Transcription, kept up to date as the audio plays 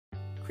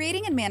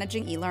Creating and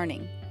managing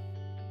e-learning.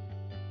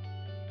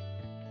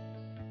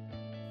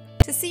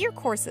 To see your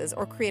courses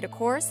or create a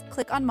course,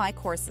 click on My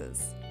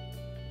Courses.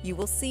 You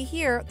will see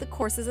here the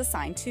courses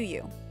assigned to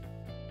you.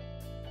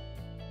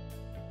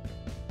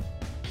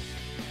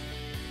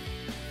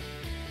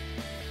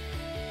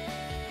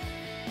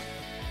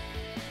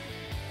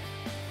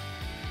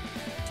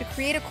 To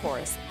create a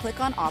course, click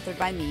on Authored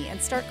by Me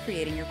and start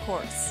creating your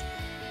course.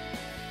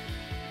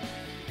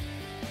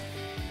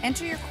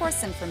 Enter your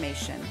course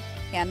information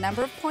and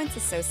number of points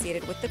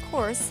associated with the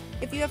course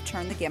if you have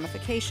turned the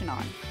gamification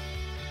on.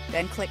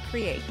 Then click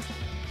Create.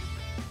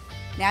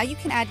 Now you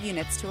can add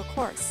units to a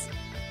course.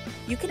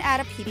 You can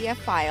add a PDF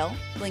file,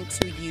 link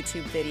to a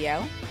YouTube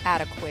video,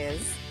 add a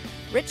quiz,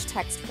 rich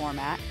text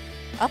format,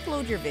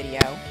 upload your video,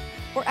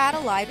 or add a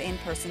live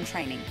in-person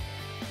training.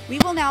 We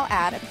will now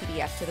add a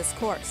PDF to this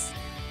course.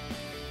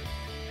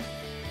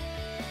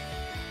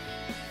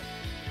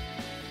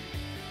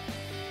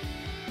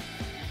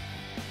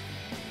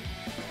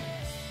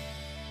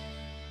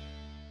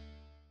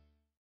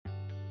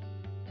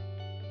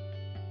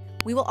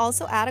 We will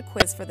also add a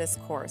quiz for this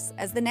course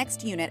as the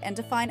next unit and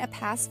define a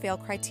pass-fail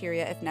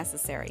criteria if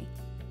necessary.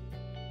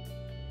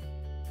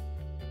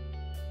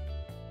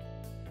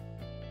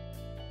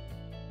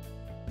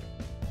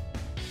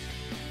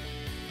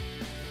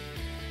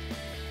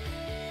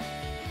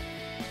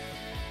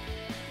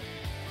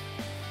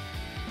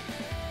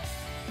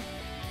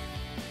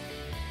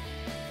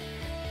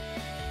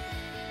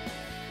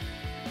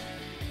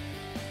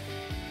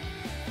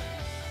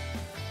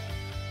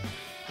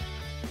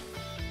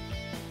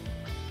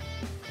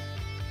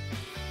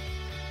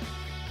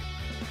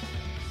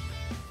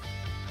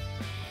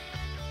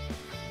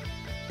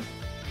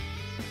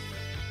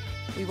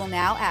 We will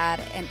now add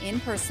an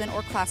in-person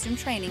or classroom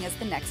training as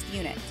the next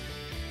unit.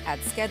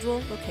 Add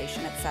schedule,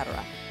 location,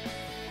 etc.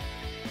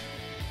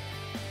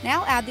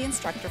 Now add the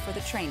instructor for the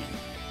training.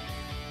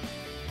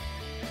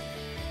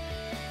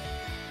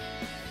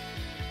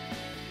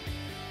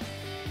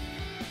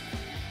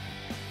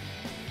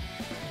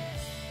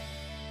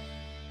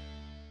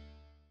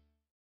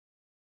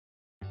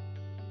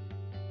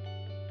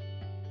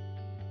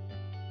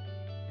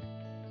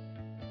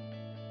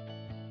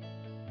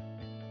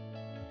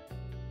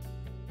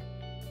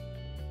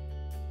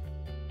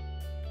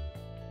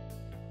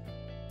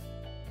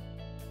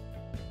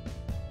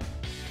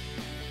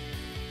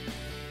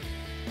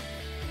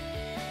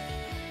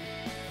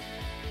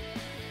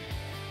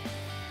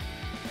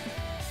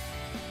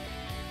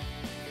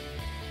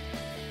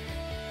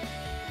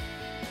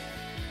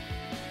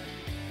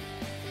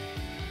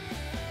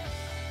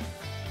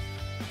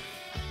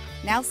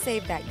 Now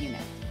save that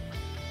unit.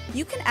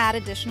 You can add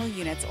additional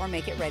units or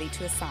make it ready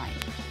to assign.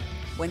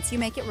 Once you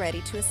make it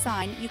ready to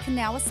assign, you can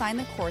now assign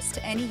the course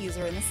to any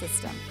user in the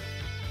system.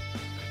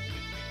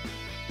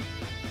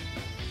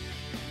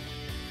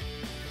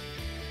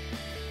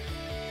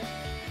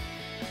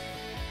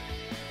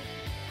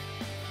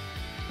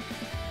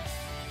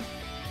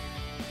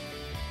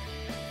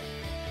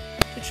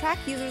 To track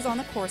users on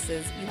the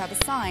courses you have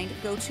assigned,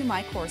 go to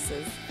My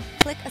Courses,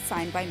 click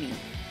Assigned by Me.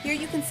 Here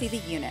you can see the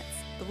units,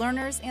 the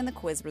learners, and the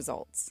quiz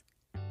results.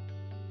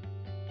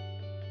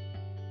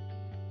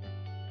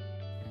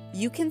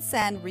 You can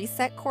send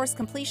reset course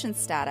completion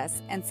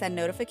status and send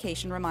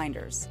notification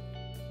reminders.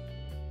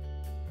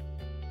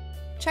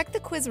 Check the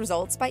quiz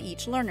results by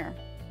each learner.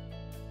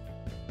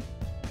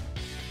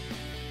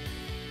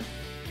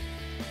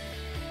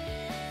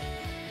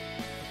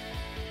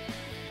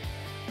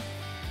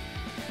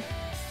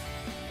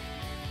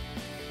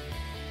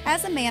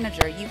 As a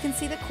manager, you can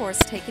see the course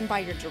taken by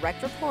your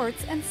direct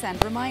reports and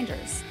send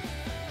reminders.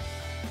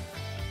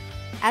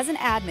 As an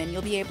admin,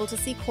 you'll be able to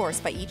see course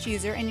by each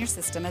user in your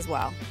system as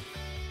well.